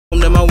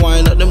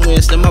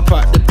waist, them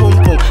apart the pum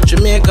pum.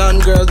 Jamaican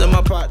girls, them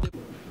apart the...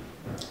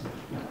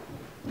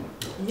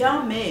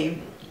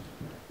 Yummy.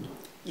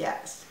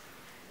 Yes.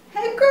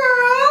 Hey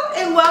girl,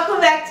 and welcome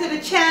back to the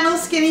channel,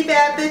 Skinny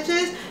Bad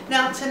Bitches.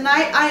 Now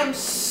tonight I am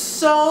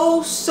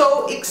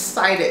so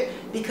excited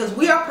because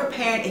we are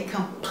preparing a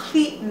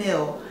complete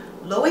meal,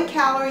 low in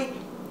calorie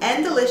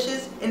and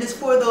delicious, and it's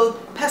for those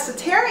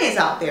pescatarians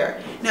out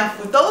there. Now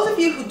for those of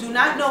you who do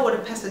not know what a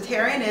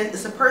pescatarian is,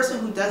 it's a person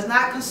who does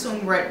not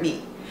consume red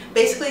meat.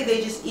 Basically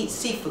they just eat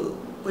seafood,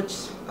 which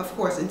of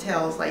course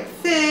entails like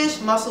fish,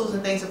 mussels,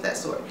 and things of that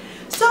sort.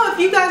 So if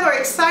you guys are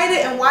excited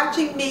and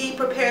watching me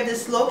prepare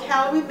this low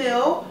calorie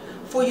meal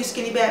for you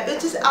skinny bad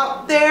bitches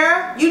out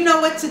there, you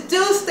know what to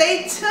do.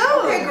 Stay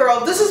tuned. Okay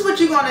girl, this is what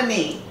you're gonna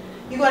need.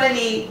 You're gonna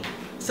need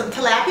some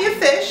tilapia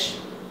fish,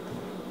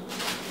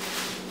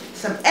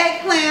 some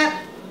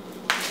eggplant,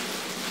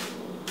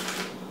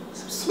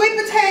 some sweet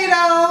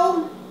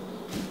potato,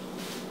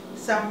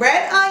 some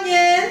red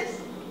onions,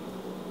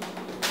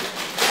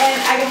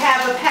 and I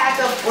have a pack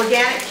of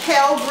organic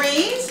kale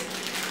greens,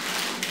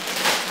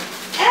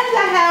 and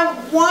I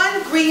have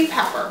one green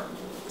pepper.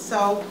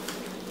 So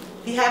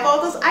if you have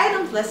all those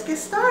items, let's get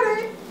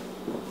started.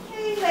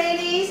 Hey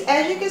ladies,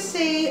 as you can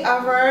see,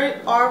 I've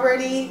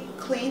already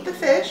cleaned the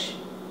fish.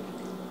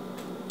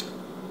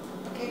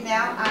 Okay,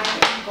 now I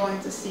am going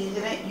to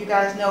season it. You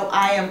guys know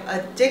I am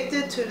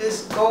addicted to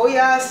this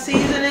Goya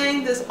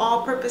seasoning, this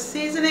all-purpose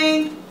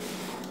seasoning.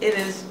 It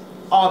is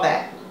all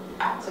that.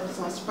 So I'm just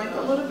going to sprinkle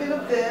a little bit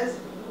of this.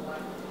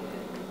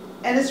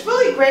 And it's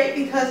really great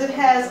because it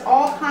has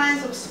all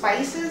kinds of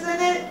spices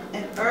in it,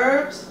 and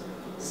herbs,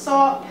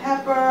 salt,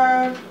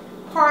 pepper,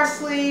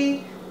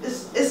 parsley.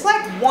 It's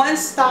like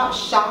one-stop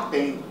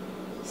shopping.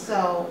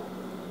 So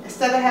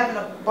instead of having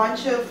a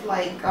bunch of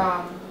like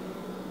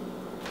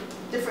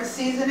different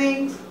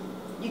seasonings,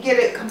 you get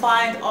it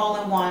combined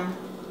all in one.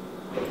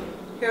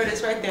 Here it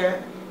is right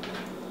there.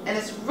 And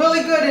it's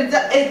really good.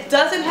 It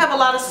doesn't have a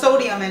lot of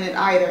sodium in it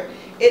either.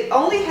 It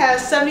only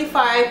has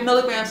 75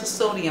 milligrams of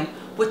sodium,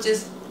 which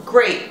is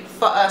great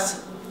for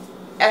us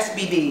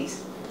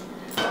SBDs.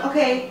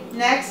 Okay,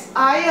 next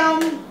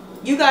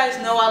you guys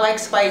know I like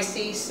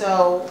spicy,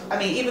 so I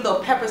mean even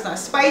though pepper's not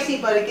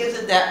spicy, but it gives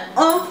it that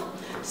oomph.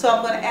 So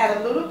I'm going to add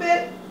a little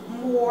bit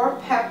more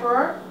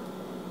pepper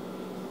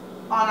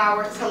on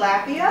our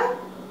tilapia.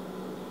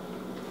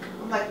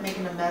 I'm like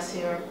making a mess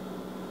here,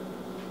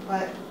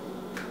 but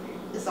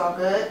it's all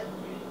good.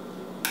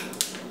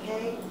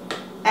 Okay.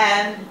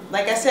 And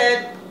like I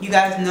said, you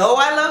guys know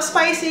I love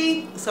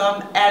spicy, so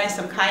I'm adding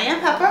some cayenne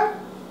pepper.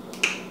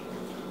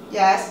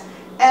 Yes.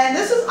 And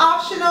this is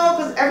optional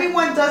because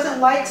everyone doesn't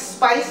like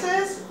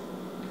spices.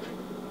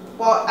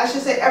 Well, I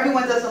should say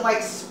everyone doesn't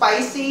like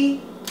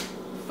spicy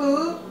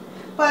food.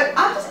 But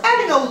I'm just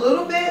adding a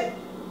little bit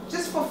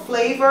just for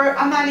flavor.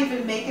 I'm not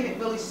even making it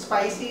really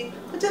spicy,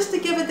 but just to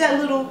give it that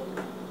little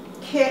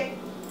kick.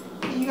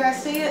 Can you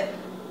guys see it?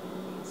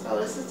 So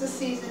this is the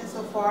seasoning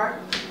so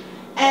far.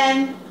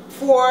 And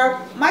for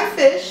my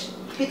fish,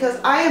 because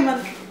I am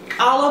an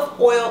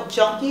olive oil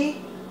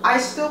junkie, I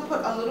still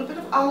put a little bit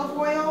of olive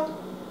oil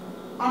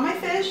on my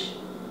fish.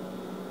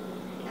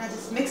 And I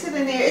just mix it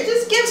in there. It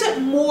just gives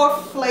it more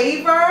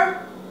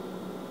flavor.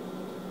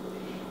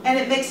 And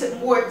it makes it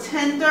more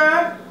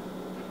tender.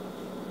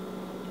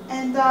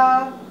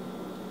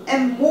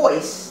 And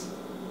moist.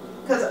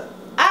 Because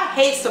I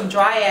hate some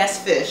dry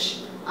ass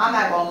fish. I'm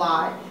not going to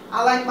lie.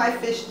 I like my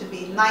fish to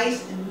be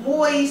nice and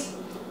moist.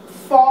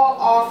 Fall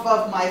off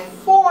of my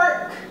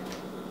fork,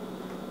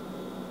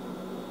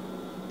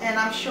 and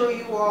I'm sure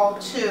you all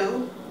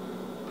too.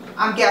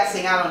 I'm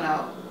guessing, I don't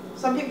know.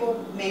 Some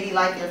people maybe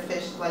like their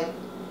fish like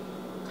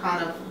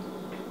kind of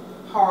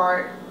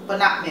hard, but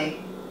not me.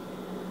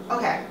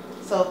 Okay,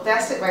 so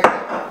that's it right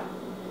there.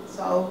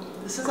 So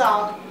this is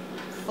our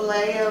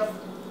fillet of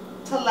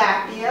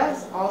tilapia.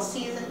 It's all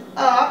seasoned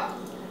up,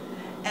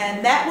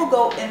 and that will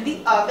go in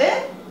the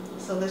oven.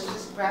 So let's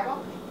just grab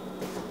up.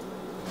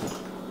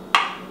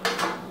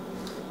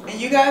 And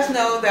you guys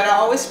know that I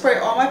always spray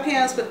all my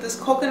pans with this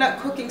coconut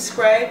cooking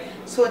spray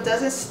so it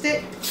doesn't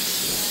stick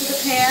to the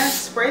pan.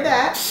 Spray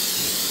that.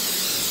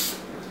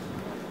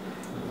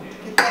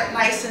 Get that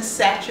nice and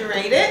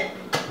saturated.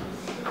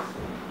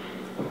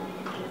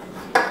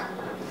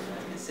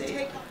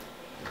 See?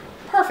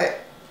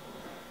 Perfect.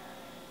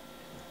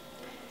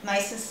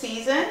 Nice and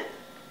seasoned.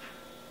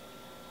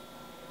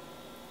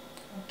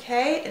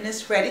 Okay, and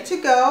it's ready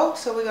to go.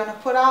 So we're going to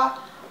put our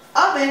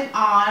oven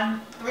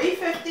on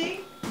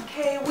 350.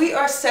 Okay, we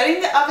are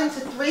setting the oven to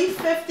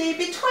 350,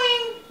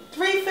 between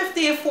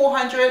 350 and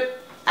 400.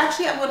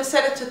 Actually, I'm going to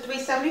set it to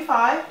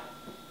 375.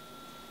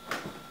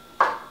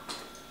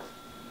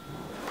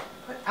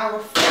 Put our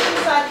food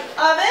inside the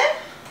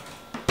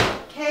oven.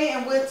 Okay,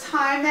 and we'll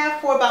time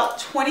that for about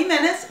 20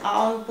 minutes.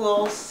 I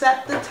will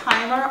set the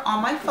timer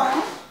on my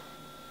phone.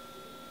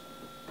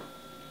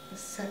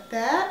 Let's set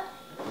that.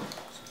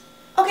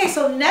 Okay,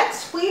 so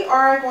next we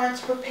are going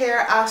to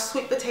prepare our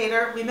sweet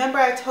potato. Remember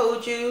I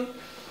told you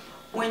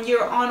when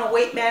you're on a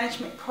weight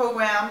management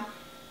program,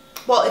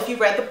 well, if you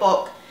read the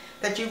book,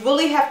 that you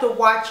really have to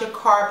watch your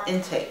carb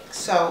intake.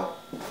 So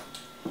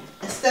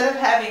instead of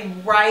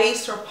having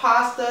rice or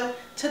pasta,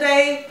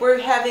 today we're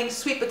having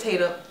sweet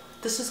potato.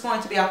 This is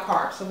going to be our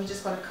carb. So we're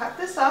just going to cut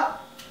this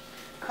up,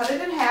 cut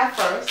it in half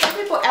first. Some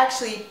people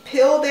actually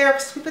peel their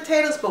sweet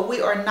potatoes, but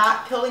we are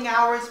not peeling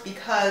ours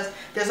because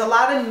there's a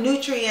lot of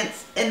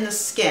nutrients in the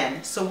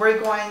skin. So we're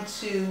going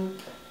to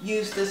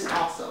use this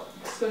also.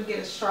 I'm just going to get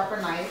a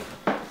sharper knife.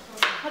 So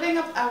cutting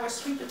up our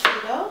sweet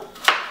potato.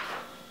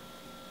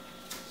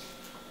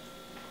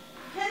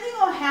 Depending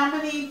on how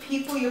many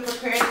people you're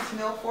preparing this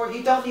meal for,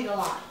 you don't need a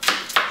lot.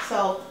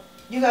 So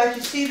you guys,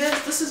 you see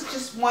this? This is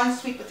just one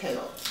sweet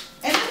potato.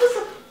 And it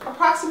was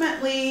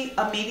approximately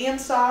a medium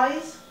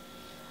size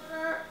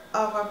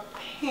of a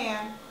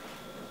pan.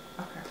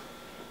 Okay.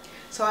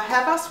 So I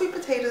have our sweet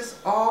potatoes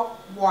all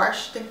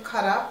washed and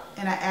cut up,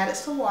 and I added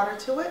some water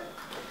to it.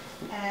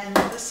 And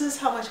this is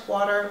how much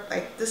water,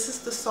 like this is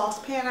the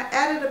saucepan. I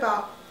added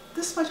about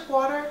this much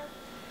water.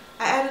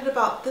 I added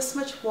about this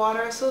much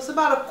water, so it's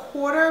about a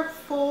quarter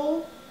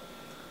full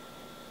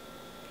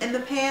in the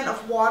pan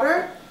of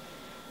water.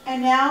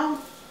 And now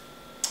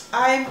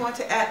I am going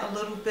to add a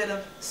little bit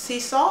of sea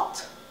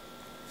salt.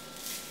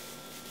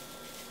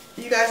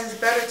 You guys, it's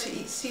better to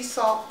eat sea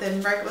salt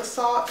than regular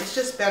salt. It's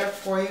just better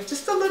for you.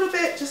 Just a little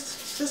bit,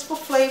 just for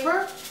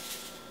flavor.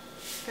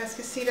 You guys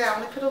can see that I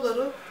only put a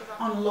little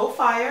on low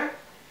fire.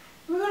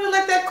 We're going to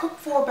let that cook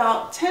for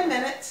about 10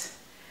 minutes.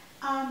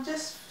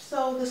 Just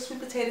so the sweet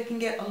potato can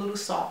get a little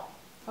salt.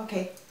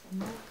 Okay.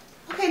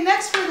 Okay,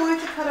 next we're going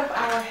to cut up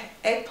our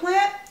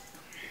eggplant.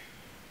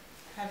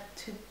 I have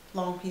 2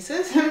 long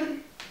pieces.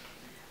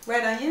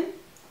 Red onion,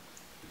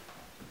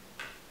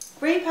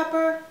 green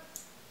pepper,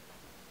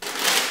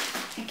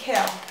 and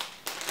kale.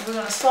 And we're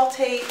going to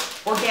saute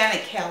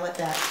organic kale at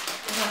that.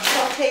 We're going to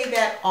saute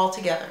that all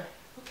together.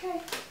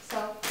 Okay,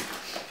 so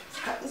let's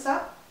cut this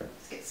up.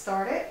 Let's get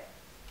started.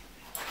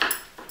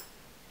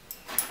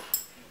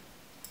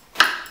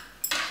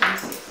 Let me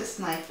see if this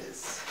knife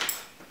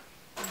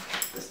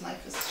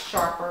is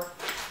sharper.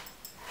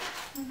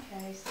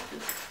 Okay, so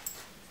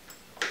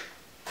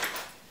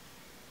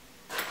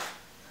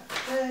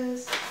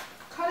this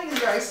cutting is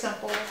very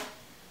simple.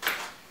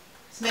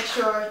 Just make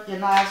sure your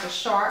knives are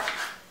sharp.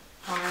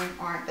 Mine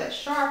aren't that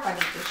sharp. I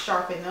need to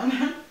sharpen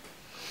them.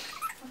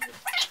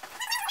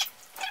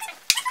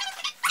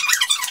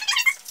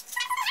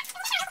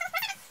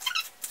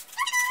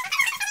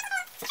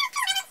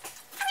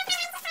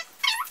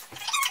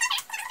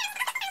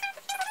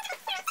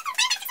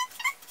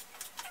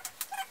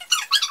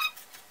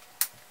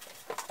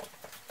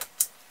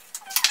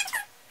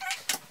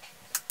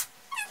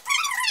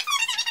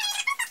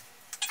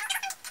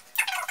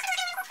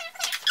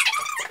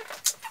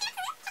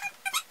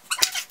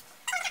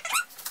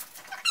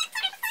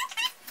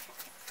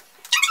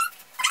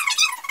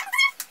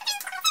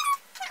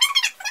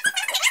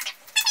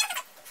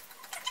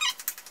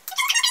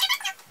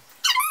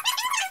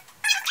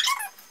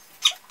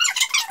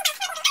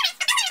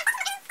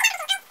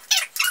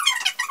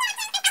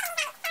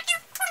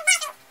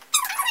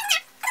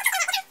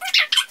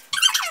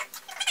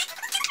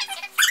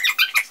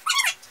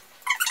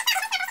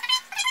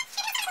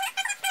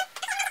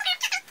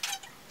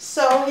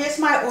 So here's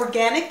my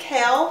organic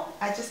kale.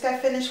 I just got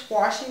finished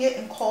washing it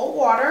in cold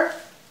water.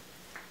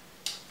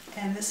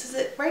 And this is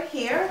it right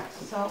here.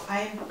 So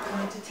I'm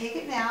going to take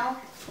it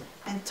now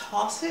and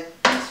toss it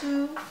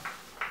into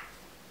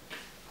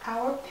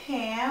our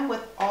pan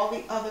with all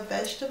the other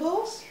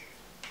vegetables.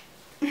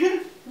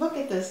 Look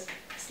at this.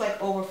 It's like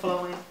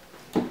overflowing.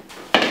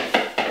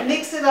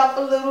 Mix it up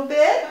a little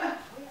bit.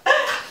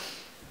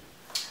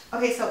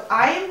 Okay, so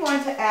I am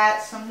going to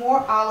add some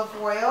more olive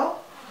oil.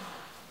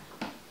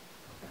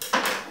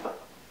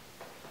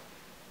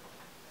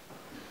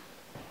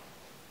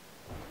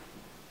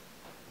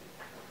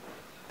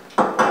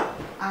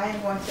 I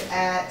am going to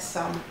add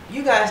some,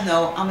 you guys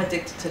know I'm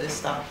addicted to this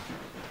stuff.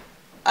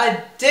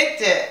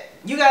 Addicted.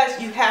 You guys,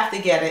 you have to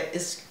get it.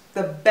 It's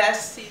the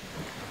best seafood.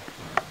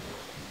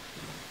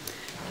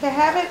 Okay, I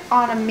have it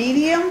on a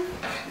medium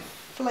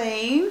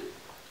flame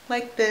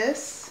like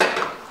this.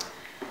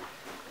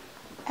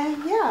 And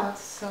yeah,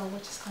 so we're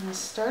just going to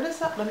stir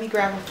this up. Let me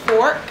grab a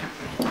fork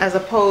as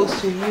opposed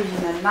to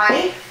using a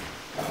knife.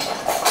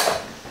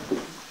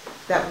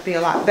 That would be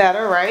a lot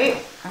better,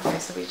 right? Okay,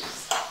 so we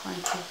just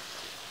going to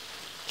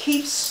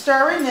keep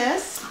stirring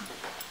this.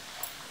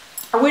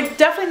 We're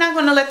definitely not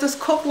going to let this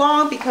cook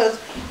long because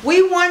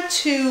we want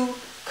to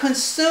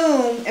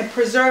consume and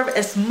preserve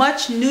as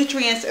much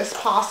nutrients as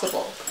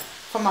possible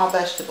from our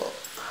vegetables.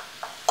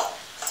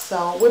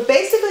 So we're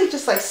basically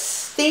just like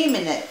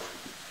steaming it,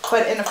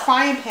 but in a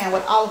frying pan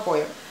with olive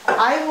oil.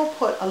 I will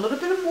put a little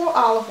bit more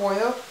olive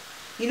oil.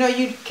 You know,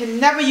 you can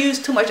never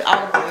use too much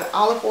olive oil.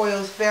 Olive oil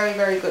is very,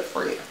 very good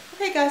for you.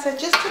 Okay guys, I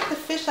just took the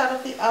fish out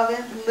of the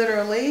oven,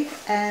 literally,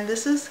 and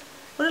this is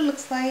what it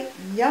looks like.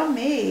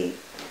 Yummy.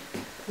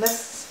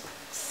 Let's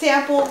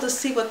sample to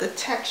see what the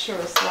texture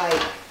is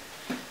like.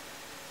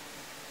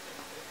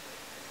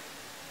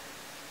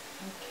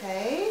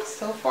 Okay,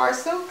 so far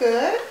so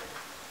good.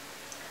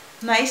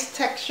 nice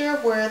texture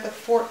where the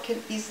fork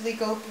can easily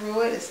go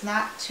through it. It's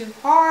not too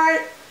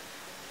hard,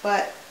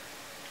 but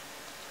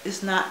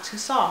it's not too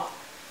soft.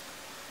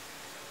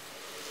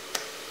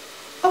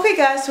 Okay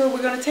guys, so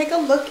we're going to take a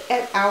look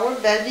at our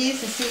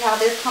veggies and see how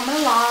they're coming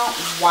along.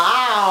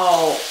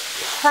 Wow,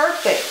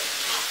 perfect.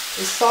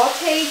 It's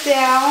sauteed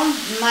down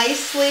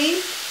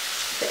nicely.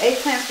 The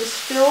eggplants were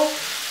still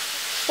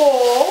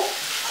full.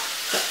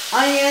 The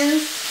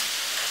onions.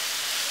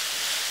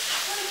 You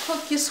want to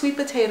cook your sweet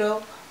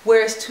potato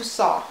where it's too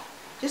soft.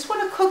 Just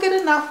want to cook it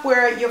enough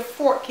where your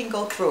fork can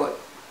go through it,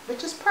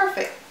 which is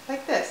perfect,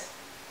 like this.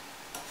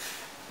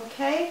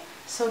 Okay,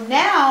 so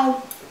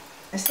now,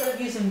 instead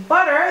of using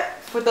butter,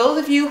 for those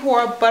of you who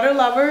are butter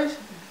lovers,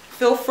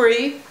 feel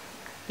free.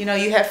 You know,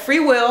 you have free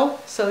will,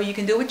 so you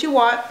can do what you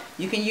want.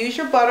 You can use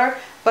your butter,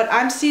 but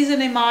I'm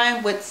seasoning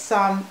mine with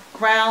some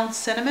ground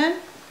cinnamon.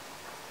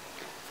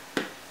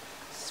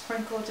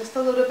 Sprinkle just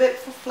a little bit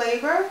for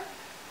flavor.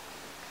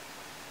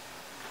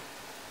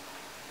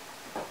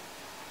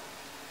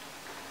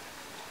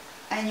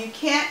 And you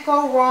can't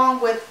go wrong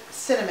with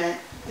cinnamon.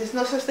 There's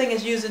no such thing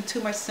as using too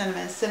much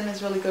cinnamon. Cinnamon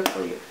is really good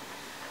for you.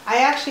 I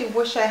actually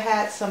wish I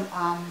had some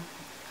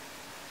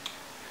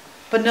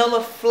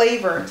vanilla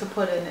flavor to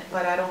put in it,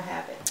 but I don't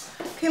have it.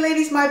 Okay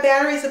ladies, my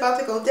battery is about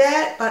to go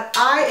dead, but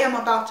I am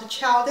about to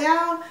chow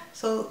down.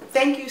 So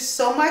thank you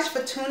so much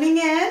for tuning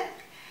in.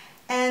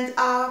 And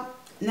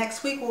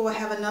next week we will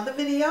have another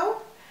video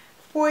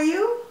for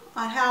you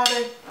on how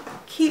to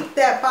keep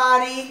that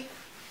body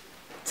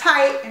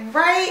tight and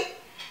right.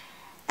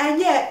 And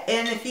yeah,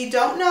 and if you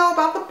don't know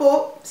about the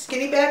book,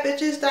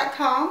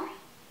 SkinnyBadBitches.com,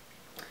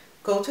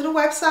 go to the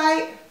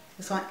website.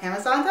 It's on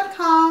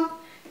Amazon.com.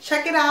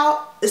 Check it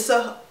out. It's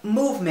a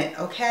movement,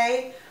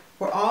 okay?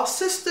 We're all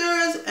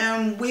sisters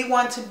and we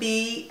want to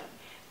be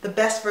the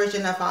best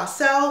version of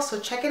ourselves.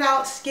 So check it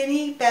out,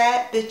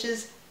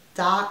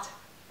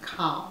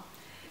 SkinnyBadBitches.com.